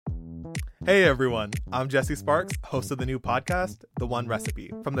Hey everyone, I'm Jesse Sparks, host of the new podcast, The One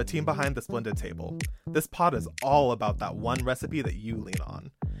Recipe, from the team behind The Splendid Table. This pod is all about that one recipe that you lean on.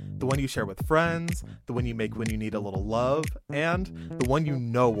 The one you share with friends, the one you make when you need a little love, and the one you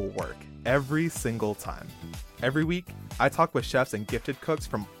know will work every single time. Every week, I talk with chefs and gifted cooks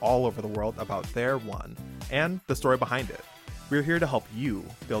from all over the world about their one, and the story behind it. We're here to help you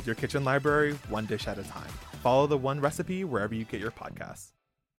build your kitchen library one dish at a time. Follow The One Recipe wherever you get your podcasts.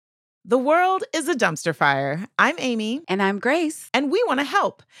 The world is a dumpster fire. I'm Amy. And I'm Grace. And we want to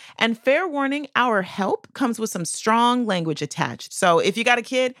help. And fair warning, our help comes with some strong language attached. So if you got a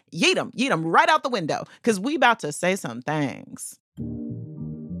kid, yeet them right out the window, because we about to say some things.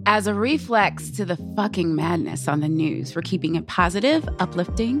 As a reflex to the fucking madness on the news, we're keeping it positive,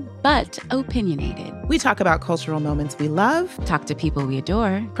 uplifting, but opinionated. We talk about cultural moments we love, Talk to people we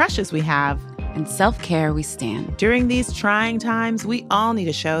adore, crushes we have, and self-care we stand. During these trying times, we all need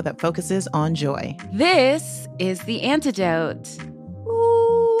a show that focuses on joy. This is The Antidote.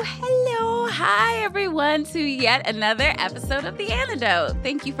 Ooh, hello. Hi, everyone, to yet another episode of The Antidote.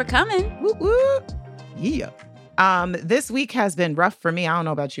 Thank you for coming. Woo woo. Yeah. This week has been rough for me. I don't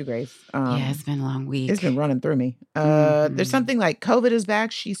know about you, Grace. Yeah, it's been a long week. It's been running through me. There's something like COVID is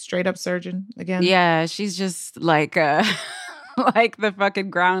back. She's straight up surging again. Yeah, she's just like like the fucking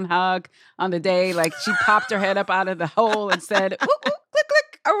groundhog on the day. Like she popped her head up out of the hole and said, "Whoop, whoop, click,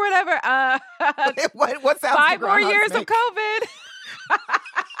 click," or whatever. What sounds 5 more years of COVID.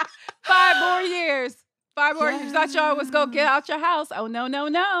 5 more years. 5 more years. Thought y'all was going to get out your house. Oh, no.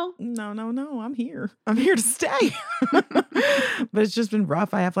 No. I'm here. I'm here to stay. But it's just been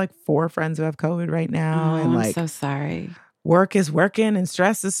rough. I have like 4 friends who have COVID right now. Oh, and I'm so sorry. Work is working and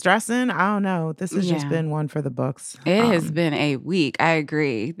stress is stressing. I don't know. This has just been one for the books. It has been a week. I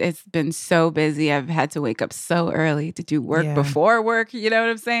agree. It's been so busy. I've had to wake up so early to do work before work. You know what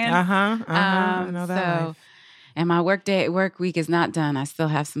I'm saying? I know that life. And my work week is not done. I still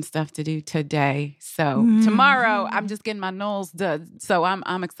have some stuff to do today. So tomorrow, I'm just getting my nose done. So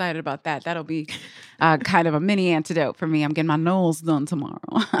I'm excited about that. That'll be kind of a mini antidote for me. I'm getting my nose done tomorrow.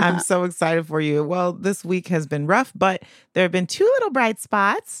 I'm so excited for you. Well, this week has been rough, but there have been 2 little bright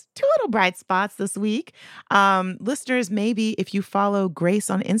spots. 2 little bright spots this week. Listeners, maybe if you follow Grace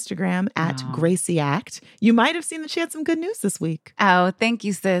on Instagram at GracieAct, you might have seen that she had some good news this week. Oh, thank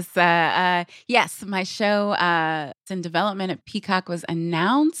you, sis. Yes, my show in development at Peacock was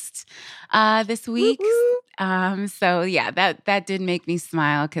announced this week. So yeah, that did make me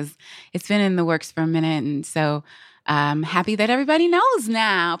smile because it's been in the works for a minute. And so I'm happy that everybody knows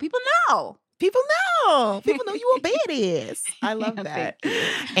now. People know. People know you a badass. I love that.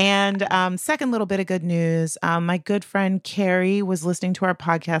 And second little bit of good news. My good friend Carrie was listening to our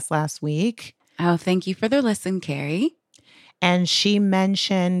podcast last week. Oh, thank you for the listen, Carrie. And she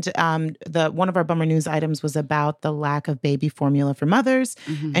mentioned one of our bummer news items was about the lack of baby formula for mothers.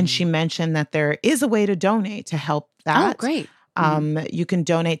 Mm-hmm. And she mentioned that there is a way to donate to help that. Oh, great. You can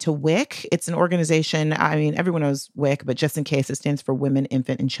donate to WIC. It's an organization. I mean, everyone knows WIC, but just in case, it stands for Women,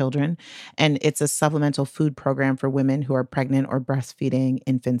 Infant, and Children. And it's a supplemental food program for women who are pregnant or breastfeeding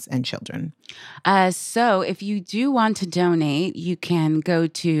infants and children. So if you do want to donate, you can go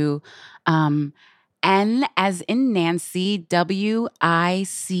to N as in Nancy,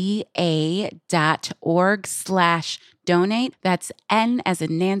 WICA.org/donate. That's N as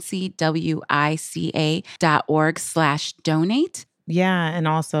in Nancy, WICA.org/donate. Yeah. And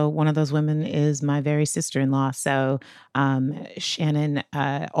also one of those women is my very sister-in-law. So Shannon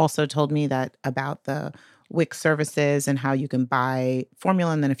also told me that about the WIC services and how you can buy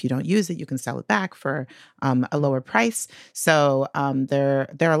formula. And then if you don't use it, you can sell it back for a lower price. So there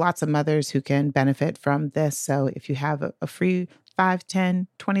are lots of mothers who can benefit from this. So if you have a free $5, $10,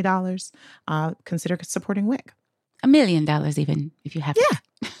 $20, consider supporting WIC. $1 million even, if you have it.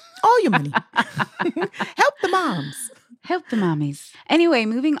 Yeah. All your money. Help the moms. Help the mommies. Anyway,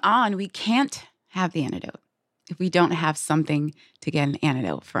 moving on, we can't have the antidote if we don't have something to get an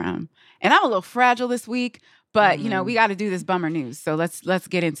antidote from. And I'm a little fragile this week, but we got to do this bummer news. So let's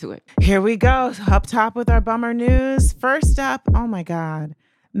get into it. Here we go. Up top with our bummer news. First up, oh my God.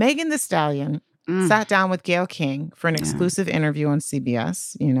 Megan Thee Stallion sat down with Gayle King for an exclusive interview on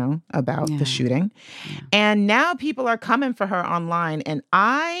CBS, about the shooting. Yeah. And now people are coming for her online, and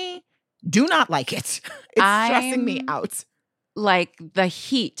I do not like it. It's stressing me out. Like the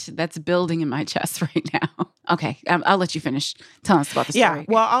heat that's building in my chest right now. Okay, I'll let you finish telling us about the story. Yeah,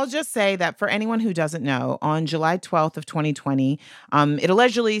 well, I'll just say that for anyone who doesn't know, on July 12th of 2020,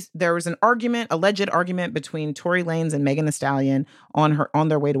 there was an alleged argument between Tory Lanez and Megan Thee Stallion on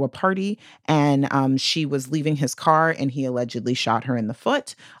their way to a party, and she was leaving his car, and he allegedly shot her in the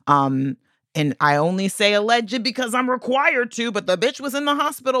foot. and I only say alleged because I'm required to, but the bitch was in the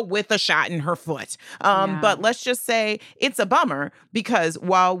hospital with a shot in her foot. But let's just say it's a bummer because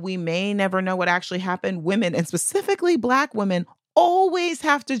while we may never know what actually happened, women, and specifically Black women, always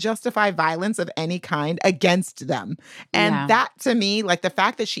have to justify violence of any kind against them. And that, to me, like the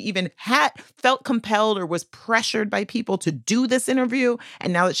fact that she even felt compelled or was pressured by people to do this interview,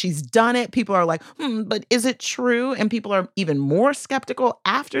 and now that she's done it, people are like, but is it true? And people are even more skeptical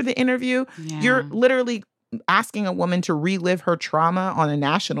after the interview. You're literally asking a woman to relive her trauma on a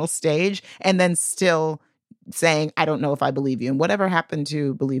national stage and then still saying, I don't know if I believe you. And whatever happened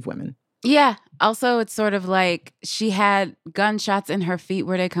to believe women? Yeah. Also, it's sort of like she had gunshots in her feet.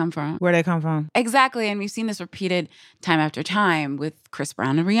 Where'd they come from? Where'd they come from? Exactly. And we've seen this repeated time after time with Chris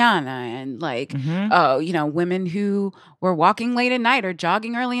Brown and Rihanna and like, women who were walking late at night or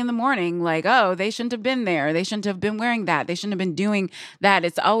jogging early in the morning. Like, they shouldn't have been there. They shouldn't have been wearing that. They shouldn't have been doing that.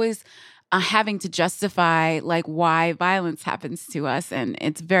 It's always having to justify like why violence happens to us. And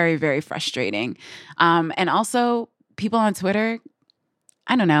it's very, very frustrating. And also people on Twitter,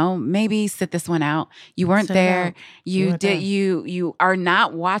 I don't know, maybe sit this one out. You weren't there. You are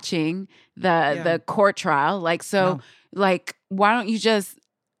not watching the court trial. Like, so like, why don't you just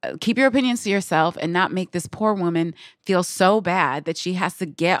keep your opinions to yourself and not make this poor woman feel so bad that she has to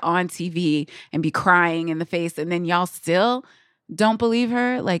get on TV and be crying in the face, and then y'all still don't believe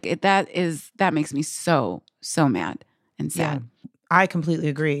her? Like that makes me so mad and sad. Yeah. I completely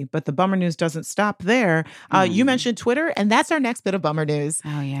agree. But the bummer news doesn't stop there. You mentioned Twitter, and that's our next bit of bummer news.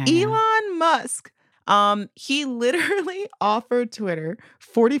 Oh, yeah. Elon Musk. He literally offered Twitter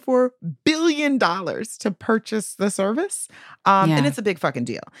 $44 billion to purchase the service. And it's a big fucking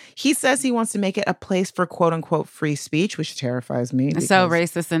deal. He says he wants to make it a place for quote unquote free speech, which terrifies me. Because, so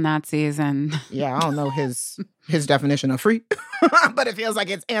racist and Nazis and... Yeah, I don't know his definition of free, but it feels like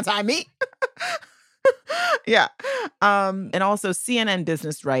it's anti-me. Yeah. And also CNN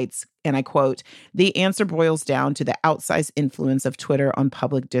Business writes, and I quote, "The answer boils down to the outsized influence of Twitter on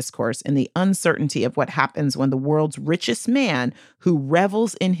public discourse and the uncertainty of what happens when the world's richest man, who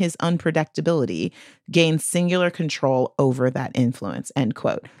revels in his unpredictability, gains singular control over that influence," end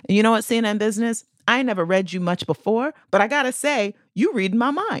quote. And you know what, CNN Business? I never read you much before, but I gotta say, you read my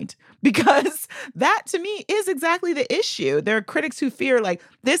mind, because that to me is exactly the issue. There are critics who fear like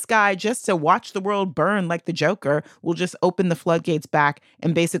this guy, just to watch the world burn like the Joker, will just open the floodgates back,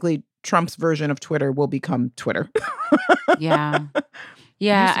 and basically Trump's version of Twitter will become Twitter. Yeah.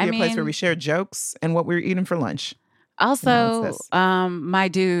 Yeah. It used to be a place where we shared jokes and what we were eating for lunch. Also, my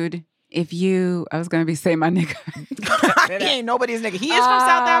dude, I was going to say my nigga. He ain't nobody's nigga. He is from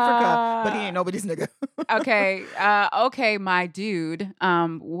South Africa, but he ain't nobody's nigga. Okay, my dude.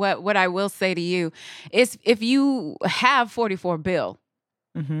 What I will say to you is, if you have 44 bill,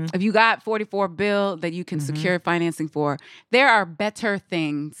 if you got 44 bill that you can secure financing for, there are better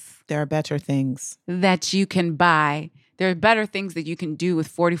things. There are better things that you can buy. There are better things that you can do with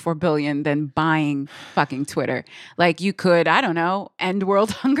 44 billion than buying fucking Twitter. Like, you could, I don't know, end world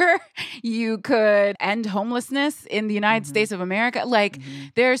hunger. You could end homelessness in the United States of America. Like,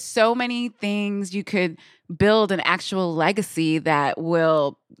 there's so many things you could build an actual legacy that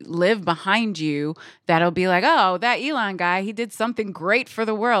will live behind you, that'll be like, oh, that Elon guy, he did something great for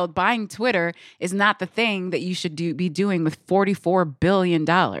the world. Buying Twitter is not the thing that you should be doing with $44 billion.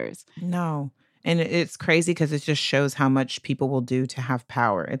 No. And it's crazy because it just shows how much people will do to have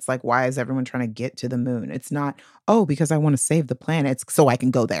power. It's like, why is everyone trying to get to the moon? It's not, because I want to save the planet. It's so I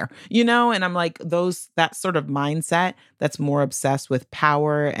can go there, And I'm like, that sort of mindset that's more obsessed with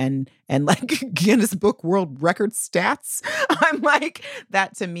power and like Guinness Book World Record stats. I'm like,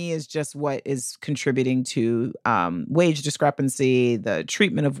 that to me is just what is contributing to wage discrepancy, the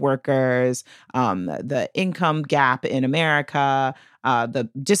treatment of workers, the income gap in America, the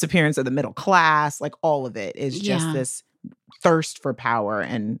disappearance of the middle class. Like, all of it is just this thirst for power.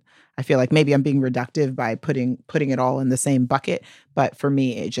 And I feel like maybe I'm being reductive by putting it all in the same bucket. But for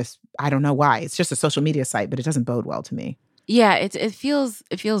me, I don't know why. It's just a social media site, but it doesn't bode well to me. Yeah, it feels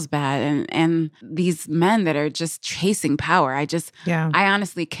bad, and these men that are just chasing power. I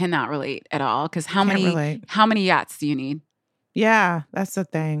honestly cannot relate at all, because how many yachts do you need? Yeah, that's the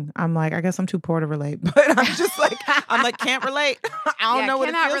thing. I'm like, I guess I'm too poor to relate, but I'm just like, can't relate. I don't know what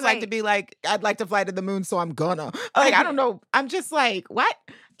it feels like to be like, I'd like to fly to the moon, so I'm gonna. Like, I don't know. I'm just like, what?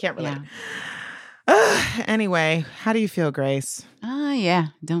 Can't relate. Yeah. Anyway, how do you feel, Grace? Yeah,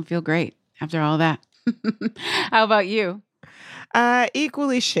 don't feel great after all that. How about you?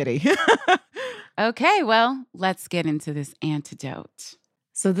 Equally shitty. Okay, well, let's get into this antidote.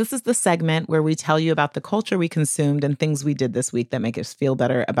 So this is the segment where we tell you about the culture we consumed and things we did this week that make us feel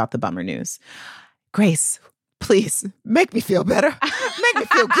better about the bummer news. Grace, please make me feel better. Make me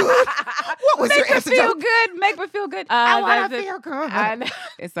feel good. What was your antidote? Feel good. Make me feel good. I want to feel good.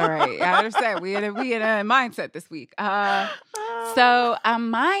 It's all right. I understand. We in a mindset this week. So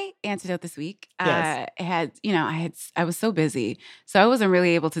my antidote this week had, I was so busy, so I wasn't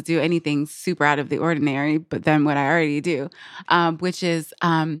really able to do anything super out of the ordinary. But then what I already do, which is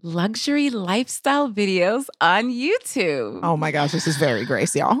luxury lifestyle videos on YouTube. Oh my gosh, this is very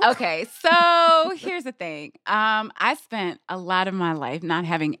Grace, y'all. Okay, so here's the thing. I spent a lot of my life not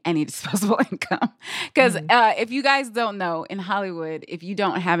having any disposable income because if you guys don't know, in Hollywood, if you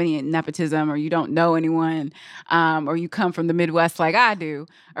don't have any nepotism or you don't know anyone, or you come from the Midwest like I do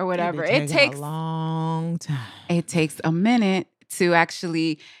or whatever, it takes a long time. It takes a minute to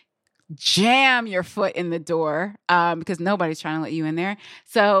actually jam your foot in the door because nobody's trying to let you in there.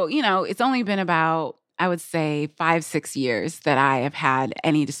 So, it's only been about, I would say 5-6 years that I have had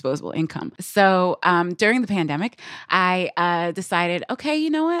any disposable income. So during the pandemic, I decided, okay, you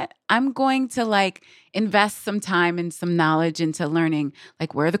know what? I'm going to invest some time and some knowledge into learning,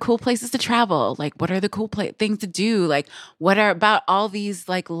 where are the cool places to travel? What are the cool things to do? What are about all these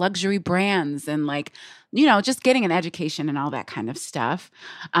luxury brands and just getting an education and all that kind of stuff.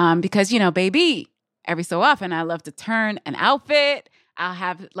 Because, baby, every so often I love to turn an outfit. I'll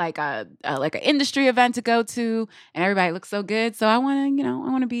have an industry event to go to, and everybody looks so good. So I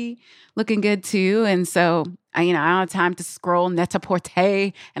want to be looking good too. And so I don't have time to scroll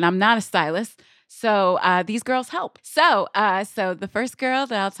Net-a-Porter, and I'm not a stylist. So these girls help. So the first girl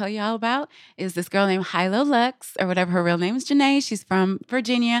that I'll tell you all about is this girl named Hilo Lux, or whatever her real name is, Janae. She's from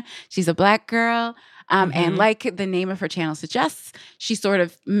Virginia. She's a Black girl. And like the name of her channel suggests, she sort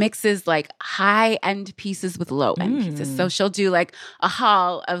of mixes high-end pieces with low-end pieces. So she'll do a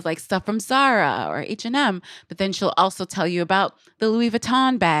haul of stuff from Zara or H&M, but then she'll also tell you about the Louis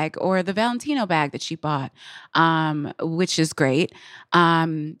Vuitton bag or the Valentino bag that she bought, which is great.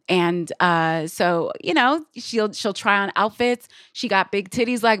 So she'll try on outfits. She got big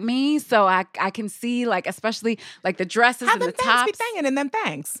titties like me, so I can see especially the dresses and the tops. How them things be banging in them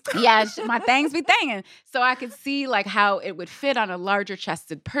bangs? Yeah, my things be banging. So I could see how it would fit on a larger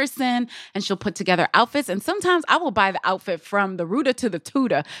chested person, and she'll put together outfits. And sometimes I will buy the outfit from the rooter to the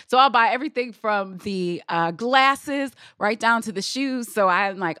tutor. So I'll buy everything from the glasses right down to the shoes. So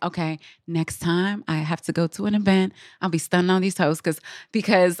I'm like, okay, next time I have to go to an event, I'll be stunning on these hoes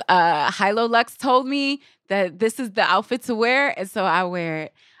because Hilo Lux told me that this is the outfit to wear, and so I wear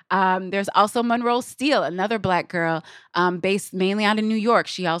it. There's also Monroe Steele, another Black girl based mainly out of New York.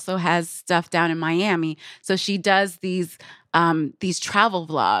 She also has stuff down in Miami. So she does these travel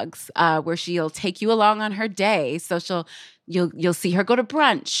vlogs where she'll take you along on her day. So you'll see her go to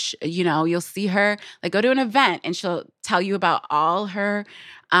brunch. You'll see her go to an event, and she'll tell you about all her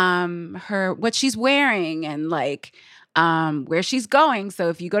what she's wearing and where she's going. So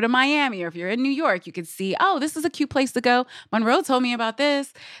if you go to Miami or if you're in New York, you can see, oh, this is a cute place to go. Monroe told me about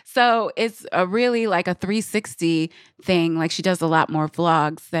this. So it's a really a 360 thing. She does a lot more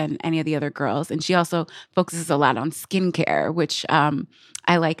vlogs than any of the other girls. And she also focuses a lot on skincare, which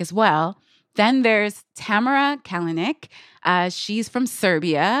I like as well. Then there's Tamara Kalinic. She's from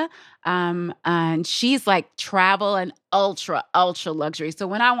Serbia. And she's travel and ultra luxury. So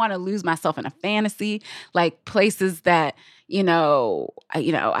when I want to lose myself in a fantasy, places that, I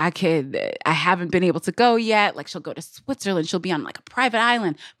haven't been able to go yet. She'll go to Switzerland. She'll be on a private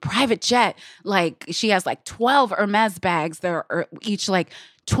island, private jet. She has 12 Hermes bags that are each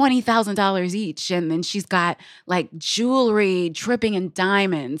 $20,000 each. And then she's got jewelry dripping in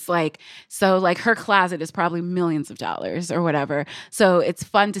diamonds. So her closet is probably millions of dollars or whatever. So it's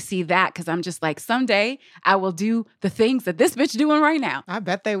fun to see that because I'm just someday I will do the things that this bitch doing right now. I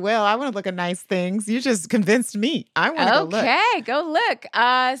bet they will. I want to look at nice things. You just convinced me. I want to go look. Okay, go look.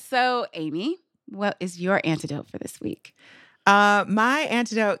 So Amy, what is your antidote for this week? My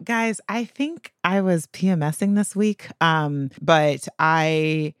antidote, guys, I think I was PMSing this week, but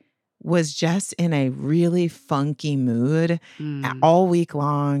I was just in a really funky mood all week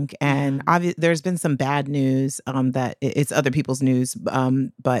long. And there's been some bad news that it's other people's news,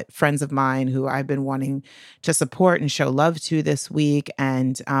 but friends of mine who I've been wanting to support and show love to this week,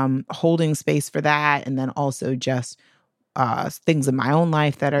 and holding space for that. And then also just things in my own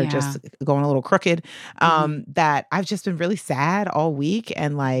life that are just going a little crooked, that I've just been really sad all week.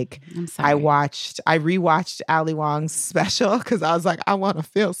 And I rewatched Ali Wong's special because I was I want to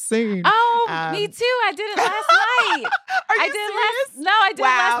feel seen. Oh Me too. I did it last night. Are you serious? I did it last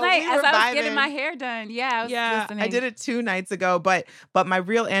Wow, night we as were I was getting vibing. my hair done. Yeah, I was listening. I did it 2 nights ago, but my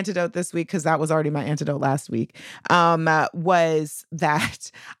real antidote this week, because that was already my antidote last week, was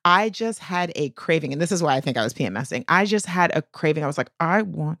that I just had a craving, and this is why I think I was PMSing. I just had a craving. I was like, I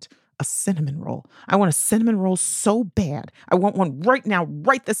want a cinnamon roll. I want a cinnamon roll so bad. I want one right now,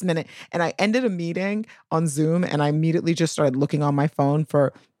 right this minute. And I ended a meeting on Zoom, and I immediately just started looking on my phone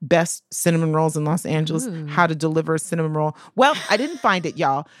for best cinnamon rolls in Los Angeles, how to deliver a cinnamon roll. Well, I didn't find it,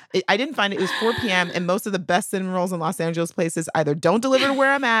 y'all. I didn't find it. It was 4 p.m. and most of the best cinnamon rolls in Los Angeles places either don't deliver to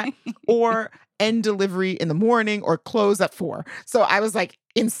where I'm at or end delivery in the morning or close at 4. So I was like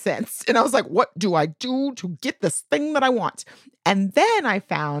incensed. And I was like, what do I do to get this thing that I want? And then I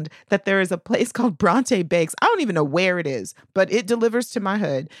found that there is a place called Bronte Bakes. I don't even know where it is, but it delivers to my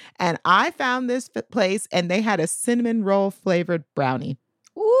hood. And I found this place, and they had a cinnamon roll flavored brownie.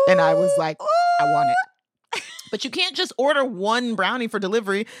 Ooh, and I was like, I want it. But you can't just order one brownie for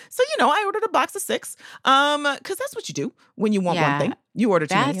delivery. So, I ordered a box of 6. Because that's what you do when you want one thing. You order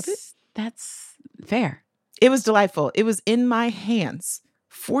too many of it. That's fair. It was delightful. It was in my hands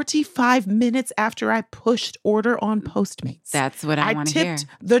 45 minutes after I pushed order on Postmates. That's what I want to hear. I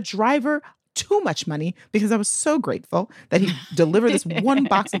tipped the driver too much money because I was so grateful that he delivered this one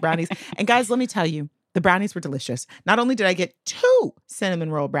box of brownies. And guys, let me tell you, the brownies were delicious. Not only did I get 2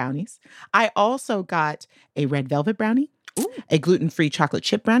 cinnamon roll brownies, I also got a red velvet brownie, a gluten-free chocolate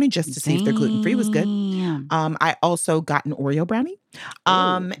chip brownie, just to see if their gluten-free was good. I also got an Oreo brownie.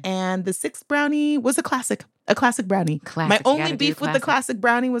 And the 6th brownie was a classic brownie. My only beef with the classic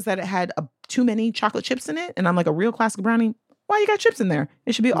brownie was that it had too many chocolate chips in it. And I'm like, a real classic brownie, why you got chips in there?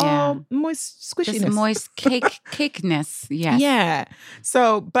 It should be all moist squishiness. Just moist cakeness. Yes. Yeah.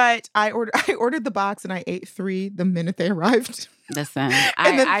 So, but I ordered the box and I ate 3 the minute they arrived. Listen,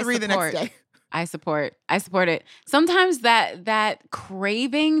 and then 3 the next day. I support it. Sometimes that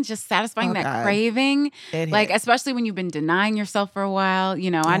craving, just satisfying craving, like especially when you've been denying yourself for a while.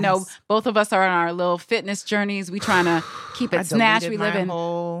 Yes. I know both of us are on our little fitness journeys. We trying to keep it snatched. We live in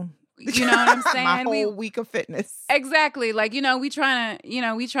you know what I'm saying? My whole week of fitness. Exactly. Like, we trying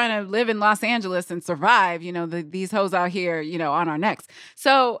to live in Los Angeles and survive, these hoes out here, on our necks.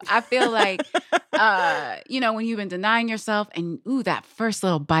 So I feel like, when you've been denying yourself and, that first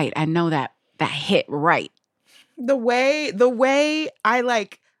little bite, I know that hit right. The way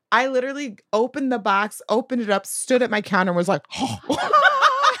I literally opened the box, opened it up, stood at my counter and was like,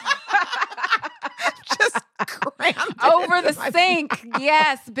 just crammed over the sink.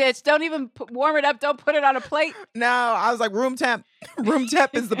 Yes, bitch. Don't even warm it up. Don't put it on a plate. No, I was like, room temp. Room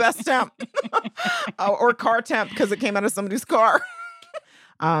temp is the best temp. Or car temp because it came out of somebody's car.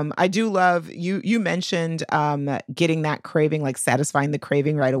 I do love you mentioned getting that craving, like satisfying the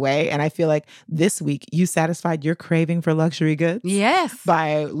craving right away. And I feel like this week you satisfied your craving for luxury goods. Yes.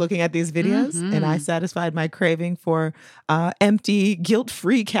 By looking at these videos. Mm-hmm. And I satisfied my craving for empty,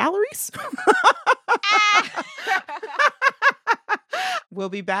 guilt-free calories. We'll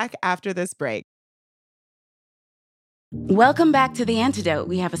be back after this break. Welcome back to The Antidote.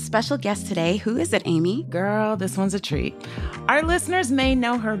 We have a special guest today. Who is it, Amy? Girl, this one's a treat. Our listeners may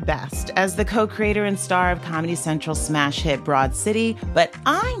know her best as the co-creator and star of Comedy Central's smash hit Broad City, but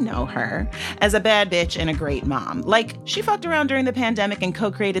I know her as a bad bitch and a great mom. Like, she fucked around during the pandemic and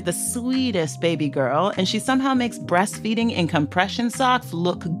co-created the sweetest baby girl, and she somehow makes breastfeeding in compression socks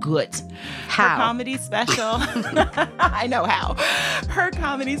look good. How? Her comedy special, I know how. Her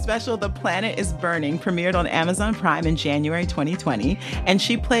comedy special, The Planet is Burning, premiered on Amazon Prime in January 2020, and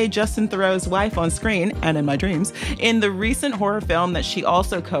she played Justin Theroux's wife on screen and in my dreams in the recent horror film that she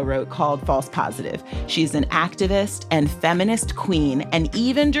also co-wrote called False Positive. She's an activist and feminist queen, and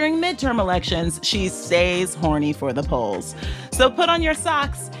even during midterm elections, she stays horny for the polls. So put on your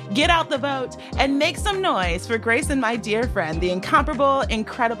socks, get out the vote, and make some noise for Grace and my dear friend, the incomparable,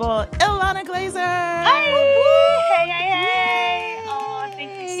 incredible Ilana Glazer. Hi! Hey! Oh,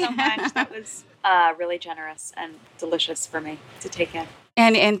 thank you so much. That was really generous and delicious for me to take in.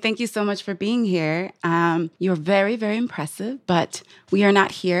 And thank you so much for being here. You're very, very impressive, but we are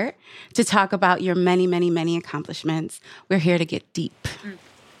not here to talk about your many, many, many accomplishments. We're here to get deep.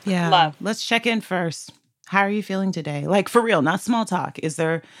 Yeah. Love. Let's check in first. How are you feeling today? Like, for real, not small talk. Is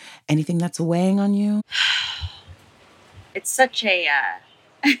there anything that's weighing on you? It's such a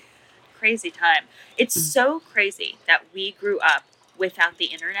crazy time. It's so crazy that we grew up without the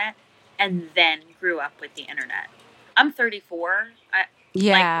internet and then grew up with the internet. I'm 34.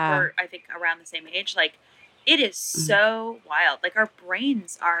 We're, I think, around the same age. Like, it is so wild. Like, our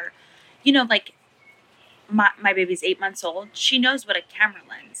brains are, my baby's 8 months old. She knows what a camera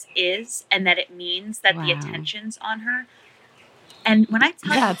lens is and that it means that the Wow. attention's on her. And when I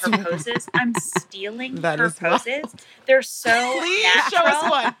tell That's you her poses, I'm stealing That her is wild. poses. They're so Please natural. show us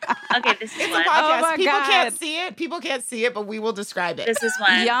one. Okay, this is It's a one. podcast. Oh my People can't God. see it. People can't see it, but we will describe it. This is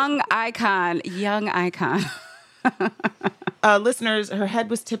one. Young icon. Listeners, her head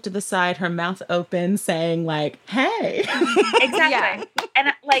was tipped to the side, her mouth open, saying like, "Hey." Exactly.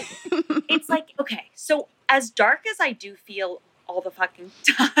 And like, it's like, okay, so as dark as I do feel all the fucking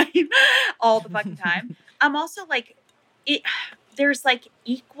time, I'm also like, there's like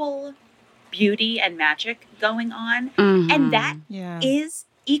equal beauty and magic going on. Mhm. And that Yeah. is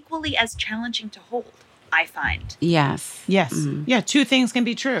equally as challenging to hold, I find. Yes. Yes. Mhm. Yeah. Two things can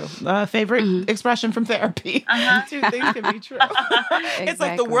be true. Favorite Mhm. expression from therapy. Uh-huh. Two things can be true. It's like the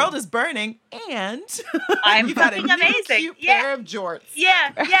Exactly. world is burning and I'm you got a fucking new amazing. cute Yeah. pair of jorts.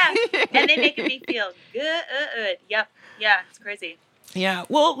 Yeah. And they making me feel good. Yep. Yeah, it's crazy. Yeah.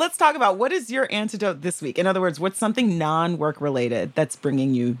 Well, let's talk about what is your antidote this week? In other words, what's something non-work related that's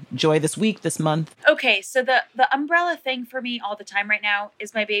bringing you joy this week, this month? Okay, so the umbrella thing for me all the time right now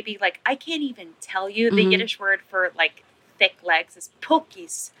is my baby. Like, I can't even tell you. The Mhm. Yiddish word for like thick legs is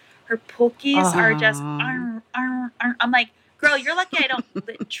pookies. Her pookies are just. I'm like, girl, you're lucky I don't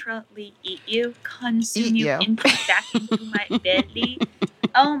literally eat you, consume Eat you you. back into my belly.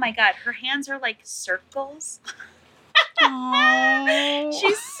 Oh my God, her hands are like circles. Aww.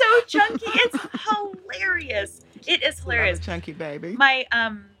 She's so chunky. It's hilarious. It is hilarious. Love a chunky baby. My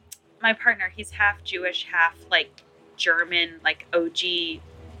partner, he's half Jewish, half like German, like OG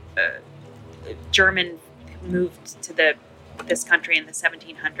German, moved to this country in the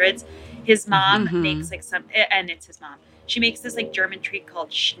 1700s. His mom Mhm. makes like and it's his mom. She makes this like German treat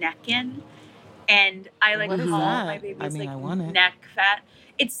called Schnecken, and I like What is call that? my baby's I mean, like I want it. neck fat.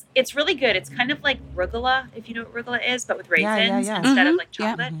 It's really good. It's kind of like rugula, if you know what rugula is, but with raisins Yeah. instead of Mhm. like Yeah.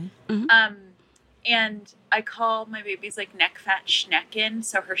 chocolate. Mhm. And I call my baby's like neck fat Schnecken.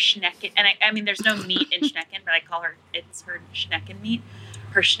 So her Schnecken, and I mean, there's no meat in Schnecken, but I call it's her Schnecken meat.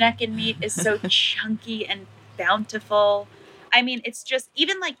 Her Schnecken meat is so chunky and bountiful. I mean, it's just,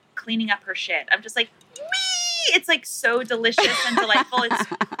 even like cleaning up her shit, I'm just like, wee! It's like so delicious and delightful. It's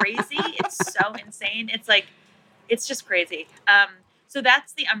crazy. It's so insane. It's like, it's just crazy. So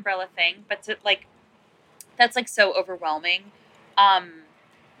that's the umbrella thing, but that's like so overwhelming.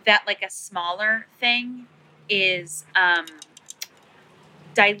 That like a smaller thing is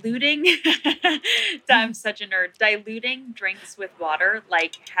diluting. I'm such a nerd. Diluting drinks with water,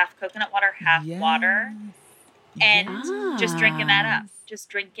 like half coconut water, half water, and Yes. just drinking that up. Just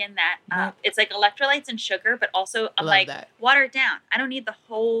drinking that up. It's like electrolytes and sugar, but also I'm Love like, that. water it down. I don't need the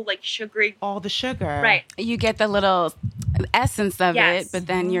whole like sugary. All the sugar. Right. You get the little essence of Yes. it, but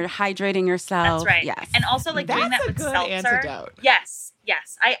then you're hydrating yourself. That's right. Yes. And also like doing That's that a with good seltzer. antidote. Yes.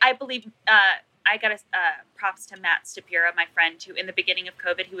 I believe I got props to Matt Stapira, my friend, who in the beginning of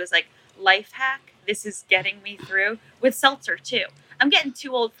COVID, he was like, life hack, this is getting me through, with seltzer too. I'm getting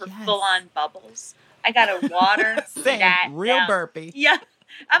too old for Yes. full on bubbles. I gotta water Same. that Real down. burpee. Yeah.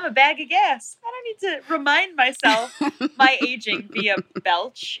 I'm a bag of gas. I don't need to remind myself my aging via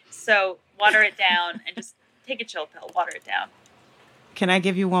belch. So water it down and just take a chill pill, water it down. Can I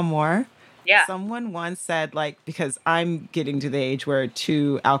give you one more? Yeah. Someone once said, like, because I'm getting to the age where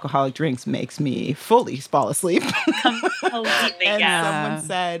 2 alcoholic drinks makes me fully fall asleep. Completely, And yes. someone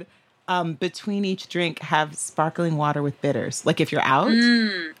said, between each drink, have sparkling water with bitters. Like if you're out,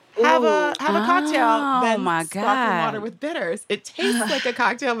 have a cocktail, Oh, then my sparkling God. water with bitters. It tastes like a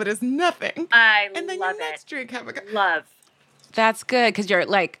cocktail, but it's nothing. And then love your next it. drink, have a Love. That's good because you're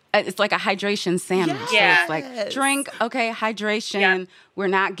like, it's like a hydration sandwich. Yes. So it's like drink, okay, hydration. Yeah. We're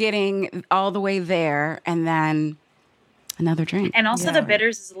not getting all the way there. And then another drink. And also the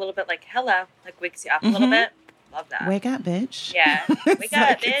bitters is a little bit like hello, like wakes you up a little bit. Love that. Wake up, bitch. Yeah. It's Wake up,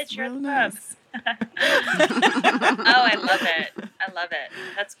 like, bitch. it's You're at the real pub. nice. Oh, I love it. I love it.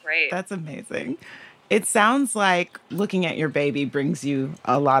 That's great. That's amazing. It sounds like looking at your baby brings you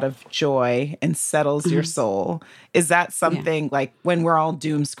a lot of joy and settles your soul. Is that something like when we're all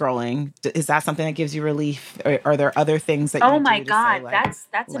doom scrolling, is that something that gives you relief? Or are there other things that you Oh do my to say, God. like, That's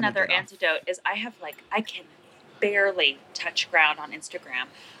let me another get off? antidote is I can barely touch ground on Instagram.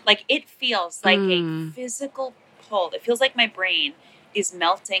 Like it feels like a physical pull. It feels like my brain is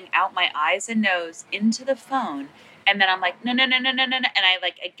melting out my eyes and nose into the phone. And then I'm like, no. And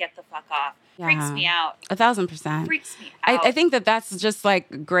I get the fuck off. freaks me out. 1,000%. Freaks me out. I think that that's just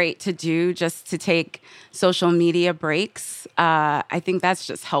like great to do, just to take social media breaks. I think that's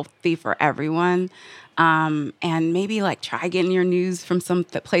just healthy for everyone. And maybe like try getting your news from some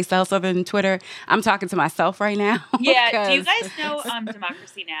place else other than Twitter. I'm talking to myself right now. Yeah. Do you guys know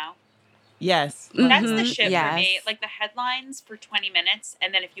Democracy Now? Yes. That's the shit Yes. for me. Like the headlines for 20 minutes,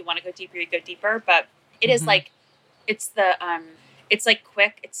 and then if you want to go deeper, you go deeper. But it is like, it's like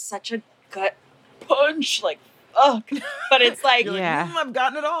quick. It's such a gut punch. Like, ugh. But it's like, I've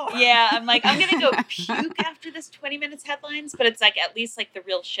gotten it all. yeah, I'm like, I'm gonna go puke after this 20 minutes headlines. But it's like at least like the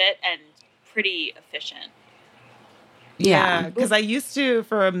real shit and pretty efficient. Yeah, because I used to,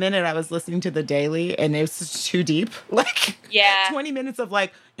 for a minute, I was listening to The Daily, and it was just too deep. Like, 20 minutes of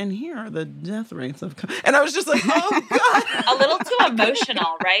like, and here are the death rates of, and I was just like, oh God. A little too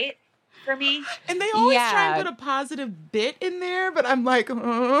emotional, right? For me. And they always try and put a positive bit in there, but I'm like,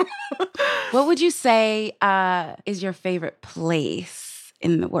 What would you say is your favorite place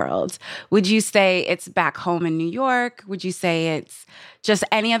in the world? Would you say it's back home in New York? Would you say it's just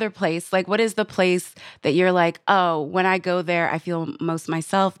any other place? Like, what is the place that you're like, oh, when I go there, I feel most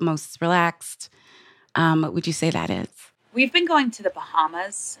myself, most relaxed? What would you say that is? We've been going to the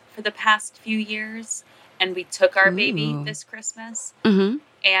Bahamas for the past few years, and we took our baby this Christmas. Mm-hmm.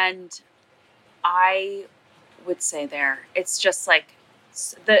 And I would say there, it's just like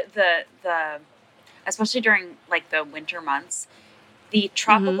the especially during like the winter months, the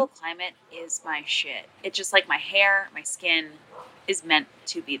tropical climate is my shit. It's just like my hair, my skin is meant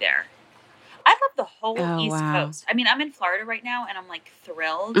to be there. I love the whole East Coast. I mean, I'm in Florida right now, and I'm like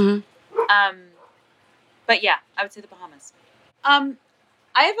thrilled. But yeah, I would say the Bahamas. I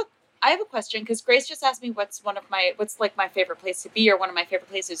have a question, because Grace just asked me what's like my favorite place to be, or one of my favorite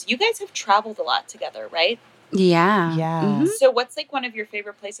places. You guys have traveled a lot together, right? Yeah. Yeah. So what's like one of your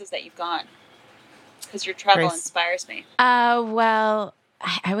favorite places that you've gone? Because your travel inspires me. Well,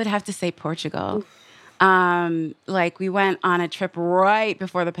 I would have to say Portugal. Like we went on a trip right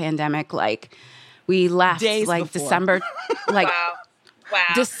before the pandemic. Like we left Days like before. December, like Wow.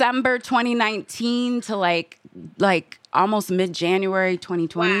 December 2019 to like almost mid-January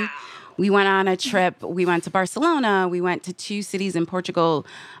 2020. Wow. We went on a trip. We went to Barcelona. We went to 2 cities in Portugal,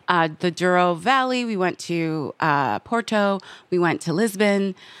 the Douro Valley. We went to Porto. We went to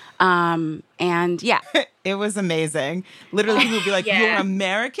Lisbon. And yeah. It was amazing. Literally, people would be like, "You're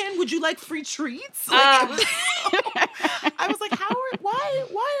American? Would you like free treats?" Like, I was like, why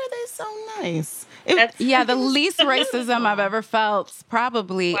are they so nice? The least racism I've ever felt,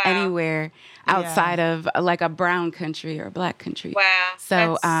 probably anywhere outside of like a brown country or a black country. Wow.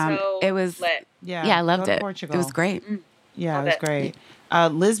 So, so it was lit. I loved it. Portugal. It was great. Yeah, it was great.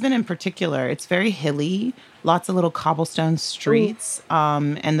 Lisbon in particular, it's very hilly, lots of little cobblestone streets,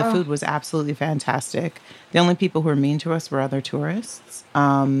 and the food was absolutely fantastic. The only people who were mean to us were other tourists.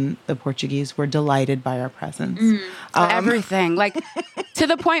 The Portuguese were delighted by our presence. Everything, like to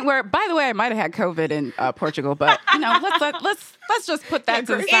the point where, by the way, I might have had COVID in Portugal, but let's just put that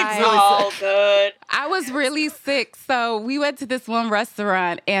to the side. It's all good. I was really sick, so we went to this one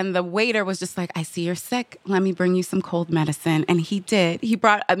restaurant, and the waiter was just like, "I see you're sick. Let me bring you some cold medicine." And he did. He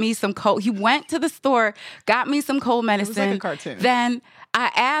brought me some cold. He went to the store, got me some cold medicine. It was like a cartoon. Then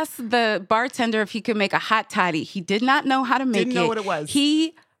I asked the bartender if he could make a hot toddy. He did not know how to make it. Didn't know what it was.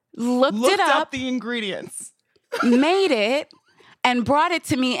 He looked it up, the ingredients, made it, and brought it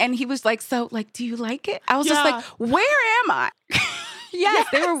to me. And he was like, "So, like, do you like it?" I was just like, "Where am I?" Yes,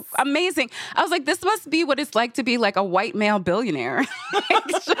 they were amazing. I was like, this must be what it's like to be like a white male billionaire.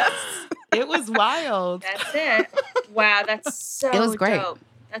 It was wild. That's it. Wow, that's so It was great. dope.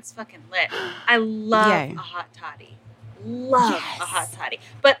 That's fucking lit. I love a hot toddy. Love a hot toddy.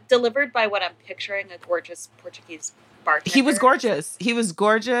 But delivered by what I'm picturing, a gorgeous Portuguese bartender. He was gorgeous. He was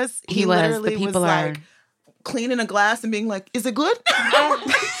gorgeous. He was. Literally The people are like cleaning a glass and being like, "Is it good?"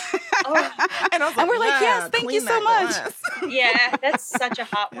 And I was like, we're like, "Yes, thank you so much." Yeah, that's such a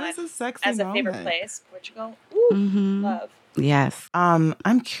hot one. It was a sexy As a moment. favorite place, Portugal. Ooh, love. Yes.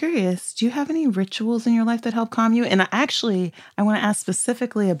 I'm curious, do you have any rituals in your life that help calm you? And I want to ask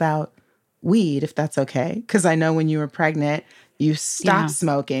specifically about weed, if that's okay. Because I know when you were pregnant, you stopped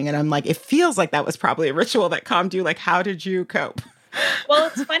smoking. And I'm like, it feels like that was probably a ritual that calmed you. Like, how did you cope? Well,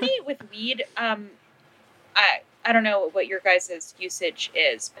 it's funny with weed. I don't know what your guys' usage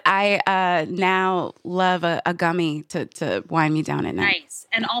is. But I now love a gummy to wind me down at night. nice.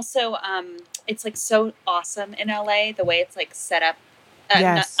 And also, it's like so awesome in LA, the way it's like set up.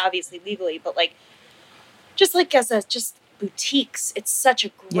 Yes. Not obviously legally, but like, just like as a, just boutiques. It's such a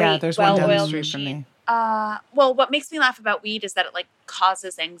great, Yeah, there's one down the well-oiled street from machine. me. Well, what makes me laugh about weed is that it like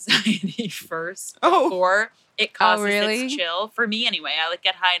causes anxiety first before it causes its chill. For me anyway, I like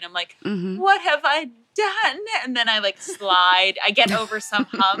get high and I'm like, what have I done? And then I like slide. I get over some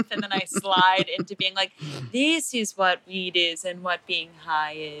hump and then I slide into being like, this is what weed is and what being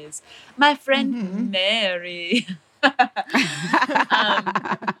high is. My friend Mary.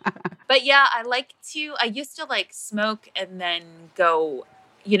 But yeah, I used to like smoke and then go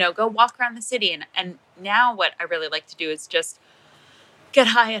walk around the city. And now what I really like to do is just get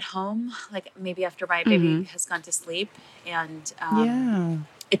high at home, like maybe after my baby has gone to sleep. And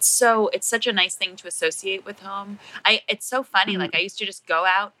it's such a nice thing to associate with home. It's so funny. Like I used to just go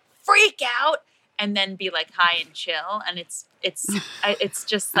out, freak out, and then be like high and chill. And it's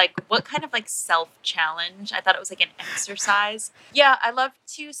just like, what kind of like self-challenge? I thought it was like an exercise. Yeah, I love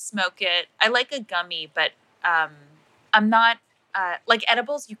to smoke it. I like a gummy, but I'm not, like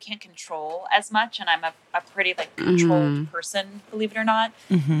edibles, you can't control as much. And I'm a pretty like controlled person, believe it or not.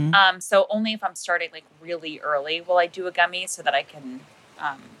 So only if I'm starting like really early will I do a gummy so that I can,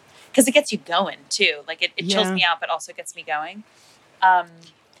 because it gets you going too. Like it chills me out, but also gets me going.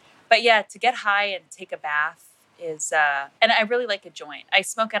 But yeah, to get high and take a bath is, and I really like a joint. I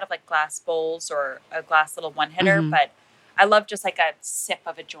smoke out of like glass bowls or a glass little one hitter, but I love just like a sip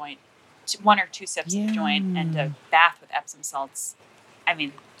of a joint, 1 or 2 sips of a joint and a bath with Epsom salts. I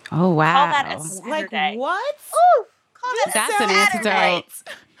mean, oh wow, call that a Saturday. Like what? Ooh, call that that's a an Saturday.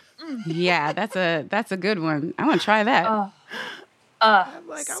 antidote. Yeah, that's a good one. I want to try that. I'm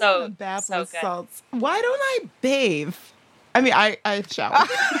like, I want a bath with salts. Why don't I bathe? I mean, I shower.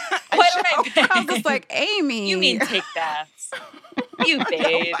 Why don't I bathe? I'm just like, Amy. You mean take baths? You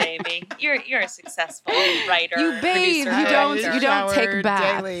bathe, Amy. You're a successful writer. You bathe. Producer. You don't take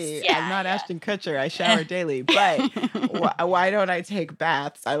baths. Daily. Yeah, I'm not Ashton Kutcher. I shower daily, but why don't I take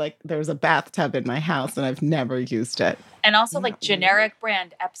baths? There's a bathtub in my house, and I've never used it. And also like generic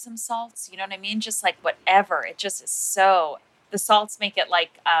brand Epsom salts. You know what I mean? Just like whatever. It just is so. The salts make it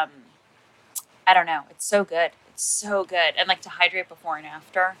like I don't know. It's so good. It's so good. And like to hydrate before and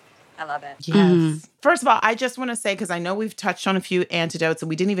after. I love it. Yes. First of all, I just want to say, because I know we've touched on a few antidotes and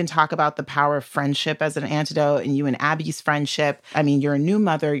we didn't even talk about the power of friendship as an antidote and you and Abby's friendship. I mean, you're a new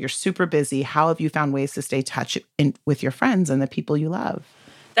mother. You're super busy. How have you found ways to stay in touch with your friends and the people you love?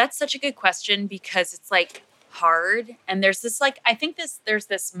 That's such a good question because it's like hard. And there's this like, I think there's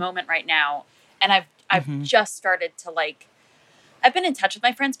this moment right now. And I've just started to like, I've been in touch with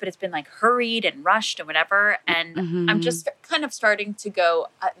my friends, but it's been like hurried and rushed and whatever. And I'm just kind of starting to go,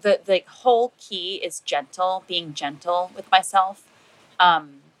 the whole key is being gentle with myself,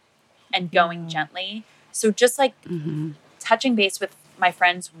 and going gently. So just like touching base with my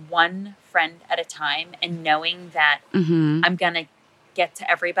friends, one friend at a time, and knowing that I'm going to get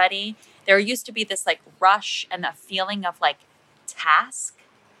to everybody. There used to be this like rush and a feeling of like task,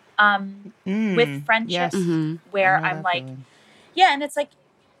 with friendships where I'm like, yeah, and it's like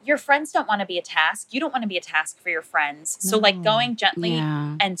your friends don't want to be a task. You don't want to be a task for your friends. So like going gently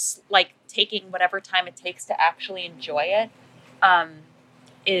and like taking whatever time it takes to actually enjoy it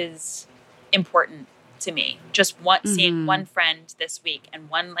is important to me. Just seeing one friend this week and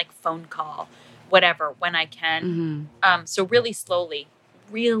one like phone call, whatever, when I can. So really slowly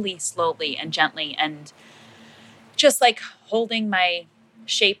and gently and just like holding my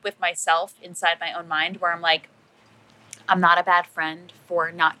shape with myself inside my own mind where I'm like, I'm not a bad friend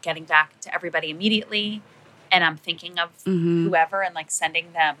for not getting back to everybody immediately. And I'm thinking of whoever and like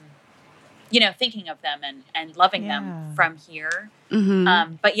sending them, thinking of them and loving them from here.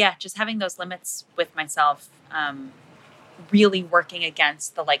 But yeah, just having those limits with myself, really working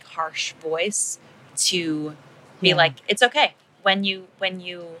against the like harsh voice to be like, it's okay. When you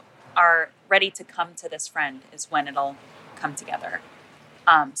are ready to come to this friend is when it'll come together.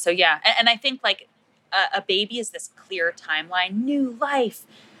 So yeah. And I think like, a baby is this clear timeline, new life,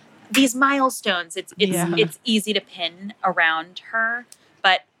 these milestones. It's easy to pin around her,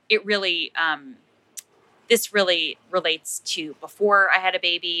 but it really, this really relates to before I had a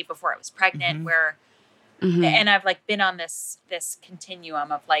baby, before I was pregnant, where, and I've like been on this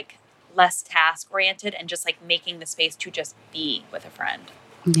continuum of like less task oriented and just like making the space to just be with a friend.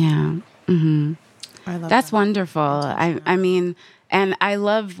 Yeah. I love That's that. wonderful. I mean, and I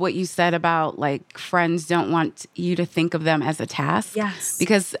love what you said about like friends don't want you to think of them as a task. Yes.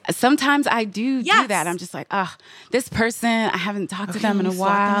 Because sometimes I do that. I'm just like, oh, this person, I haven't talked to them in a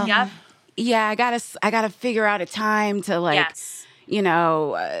while. Yep. Yeah, I gotta figure out a time to like,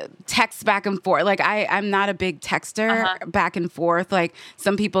 text back and forth. Like I'm not a big texter back and forth. Like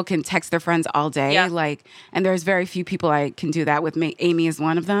some people can text their friends all day. Yeah. Like, and there's very few people I can do that with. Amy is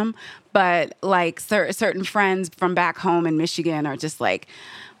one of them. But like certain friends from back home in Michigan are just like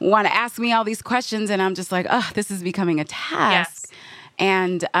want to ask me all these questions, and I'm just like, oh, this is becoming a task. Yes.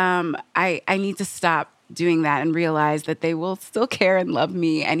 And I need to stop doing that and realize that they will still care and love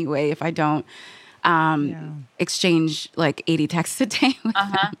me anyway if I don't exchange like 80 texts a day with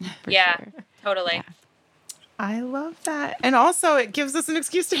them. Yeah, sure. totally. Yeah. I love that. And also it gives us an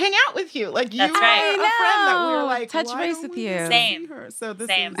excuse to hang out with you. Like you That's are right. a friend that we were like, touch why base don't with we you. just Same. see her? So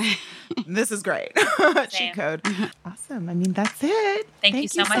Same. This is great. Cheat code. Awesome. I mean, that's it. Thank you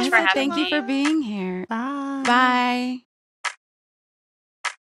so much for having Thank you me. for being here. Bye. Bye.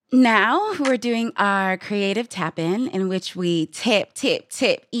 Now we're doing our creative tap-in in which we tip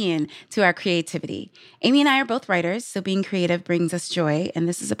in to our creativity. Amy and I are both writers, so being creative brings us joy, and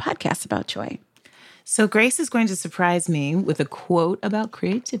this is a podcast about joy. So Grace is going to surprise me with a quote about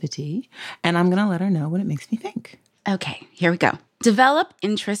creativity, and I'm going to let her know what it makes me think. Okay, here we go. Develop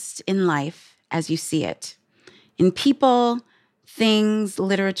interest in life as you see it. In people, things,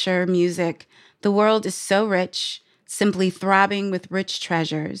 literature, music, the world is so rich, simply throbbing with rich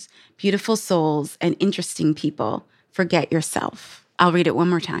treasures, beautiful souls, and interesting people. Forget yourself. I'll read it one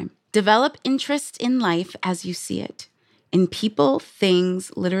more time. Develop interest in life as you see it. In people,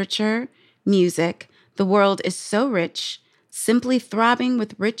 things, literature, music, the world is so rich, simply throbbing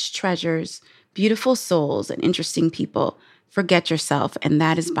with rich treasures, beautiful souls, and interesting people. Forget yourself. And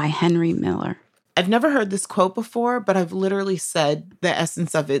that is by Henry Miller. I've never heard this quote before, but I've literally said the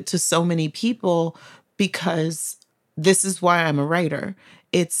essence of it to so many people because this is why I'm a writer.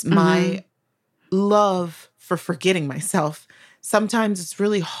 It's my love for forgetting myself. Sometimes it's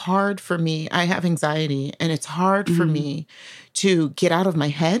really hard for me. I have anxiety, and it's hard for me to get out of my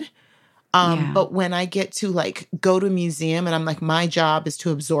head. But when I get to like go to a museum and I'm like, my job is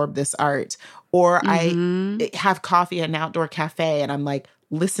to absorb this art, or I have coffee at an outdoor cafe and I'm like,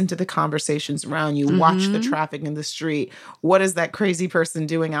 listen to the conversations around you, watch the traffic in the street. What is that crazy person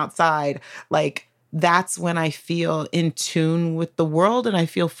doing outside? Like, that's when I feel in tune with the world and I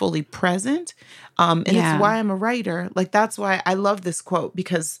feel fully present. And it's why I'm a writer. Like, that's why I love this quote,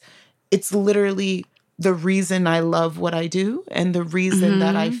 because it's literally the reason I love what I do and the reason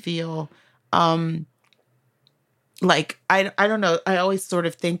that I feel like, I don't know. I always sort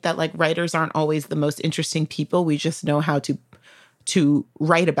of think that like writers aren't always the most interesting people. We just know how to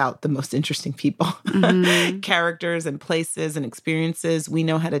write about the most interesting people, characters and places and experiences. We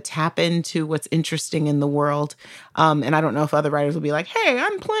know how to tap into what's interesting in the world. And I don't know if other writers will be like, hey,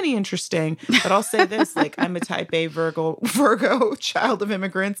 I'm plenty interesting, but I'll say this, like, I'm a type A Virgo child of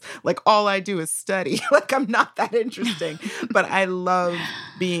immigrants. Like, all I do is study. Like, I'm not that interesting, but I love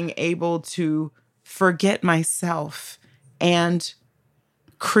being able to forget myself and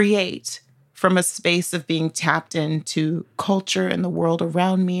create from a space of being tapped into culture and the world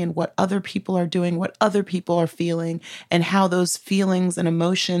around me and what other people are doing, what other people are feeling, and how those feelings and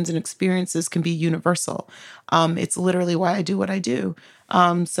emotions and experiences can be universal. It's literally why I do what I do.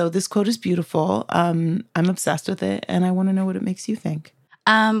 So this quote is beautiful. I'm obsessed with it, and I want to know what it makes you think.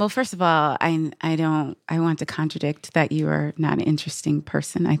 Well, first of all, I want to contradict that you are not an interesting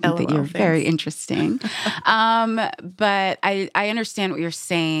person. I think that you're very interesting. But I understand what you're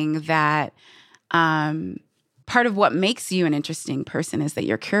saying, that part of what makes you an interesting person is that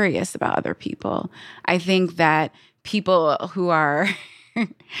you're curious about other people. I think that people who are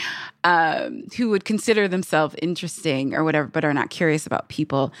who would consider themselves interesting or whatever, but are not curious about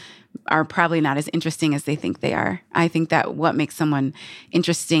people, are probably not as interesting as they think they are. I think that what makes someone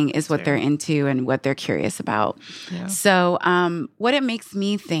interesting is what they're into and what they're curious about. Yeah. So what it makes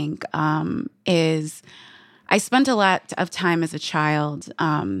me think is I spent a lot of time as a child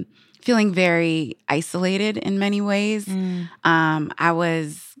feeling very isolated in many ways. I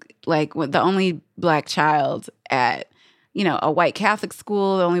was like the only Black child at, a white Catholic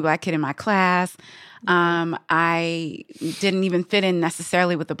school, the only Black kid in my class. I didn't even fit in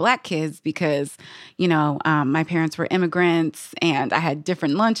necessarily with the Black kids because, my parents were immigrants and I had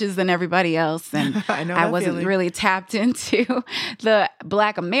different lunches than everybody else. And I wasn't really tapped into the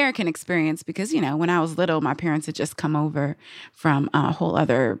Black American experience because, when I was little, my parents had just come over from a whole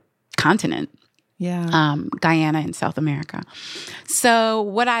other continent. Yeah. Guyana in South America. So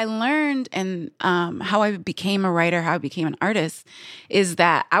what I learned and how I became a writer, how I became an artist, is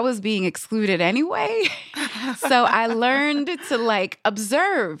that I was being excluded anyway. So I learned to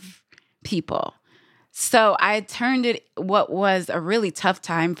observe people. So I turned it, what was a really tough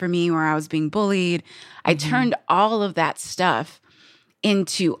time for me where I was being bullied, I turned all of that stuff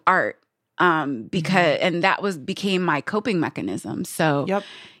into art. Because and that became my coping mechanism. So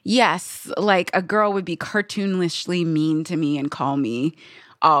yes, like a girl would be cartoonishly mean to me and call me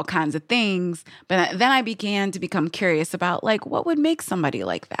all kinds of things. But then I began to become curious about like what would make somebody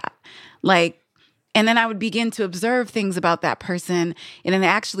like that. And then I would begin to observe things about that person, and it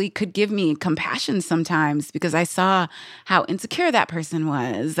actually could give me compassion sometimes because I saw how insecure that person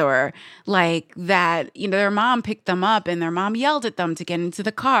was, or like that, their mom picked them up and their mom yelled at them to get into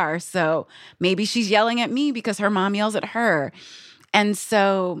the car. So maybe she's yelling at me because her mom yells at her. And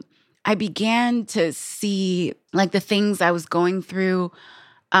so I began to see like the things I was going through.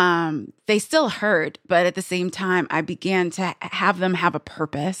 They still hurt, but at the same time, I began to have them have a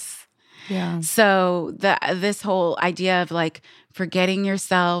purpose. Yeah. So this whole idea of like forgetting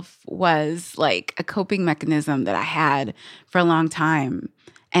yourself was like a coping mechanism that I had for a long time.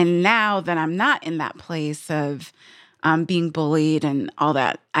 And now that I'm not in that place of being bullied and all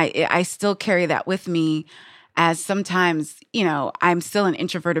that, I still carry that with me, as sometimes, I'm still an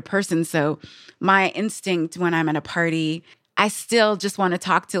introverted person. So my instinct when I'm at a party, I still just want to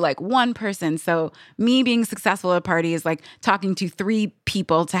talk to like one person. So me being successful at a party is like talking to 3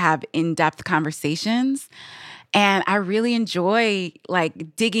 people to have in-depth conversations. And I really enjoy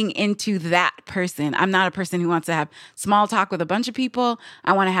like digging into that person. I'm not a person who wants to have small talk with a bunch of people.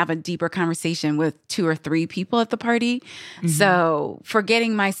 I want to have a deeper conversation with 2 or 3 people at the party. Mm-hmm. So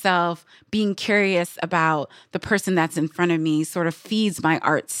forgetting myself, being curious about the person that's in front of me sort of feeds my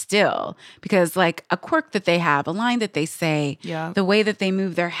art still, because like a quirk that they have, a line that they say, the way that they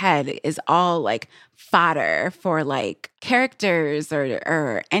move their head is all like fodder for like characters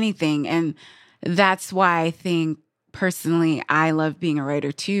or anything. And that's why I think personally I love being a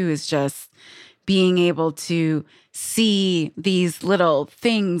writer too, is just being able to see these little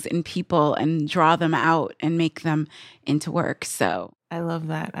things in people and draw them out and make them into work. So I love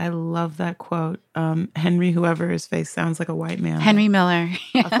that. I love that quote. Henry, whoever his face sounds like a white man. Henry Miller.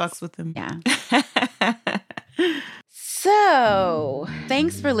 Yes. I fucks with him. Yeah. So,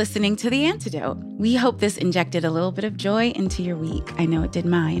 thanks for listening to The Antidote. We hope this injected a little bit of joy into your week. I know it did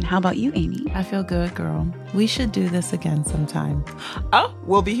mine. How about you, Amy? I feel good, girl. We should do this again sometime. Oh,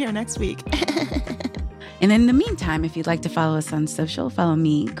 we'll be here next week. And in the meantime, if you'd like to follow us on social, follow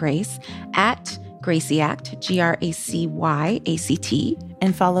me, Grace, at GraceyAct, GraceyAct.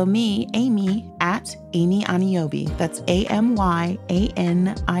 And follow me, Amy, at Amy Aniobi. That's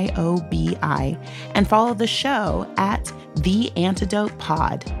AMYANIOBI. And follow the show at The Antidote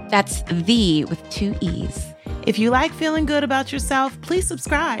Pod. That's the with 2 E's. If you like feeling good about yourself, please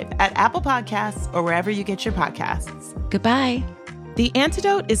subscribe at Apple Podcasts or wherever you get your podcasts. Goodbye. The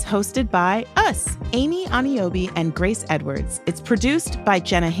Antidote is hosted by us, Amy Aniobi and Grace Edwards. It's produced by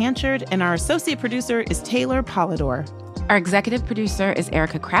Jenna Hanchard, and our associate producer is Taylor Polidor. Our executive producer is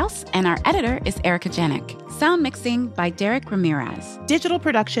Erica Kraus, and our editor is Erica Janik. Sound mixing by Derek Ramirez. Digital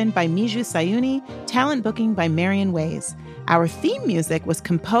production by Miju Sayuni. Talent booking by Marion Ways. Our theme music was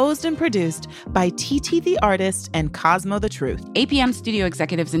composed and produced by TT the Artist and Cosmo the Truth. APM studio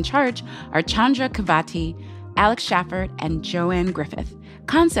executives in charge are Chandra Kavati, Alex Shafford, and Joanne Griffith.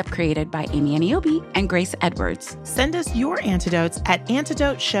 Concept created by Amy Aniobi and Grace Edwards. Send us your antidotes at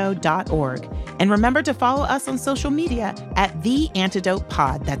antidoteshow.org. And remember to follow us on social media at The Antidote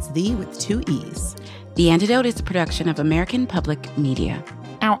Pod. That's the with 2 E's. The Antidote is a production of American Public Media.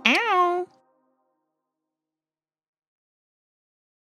 Ow, ow.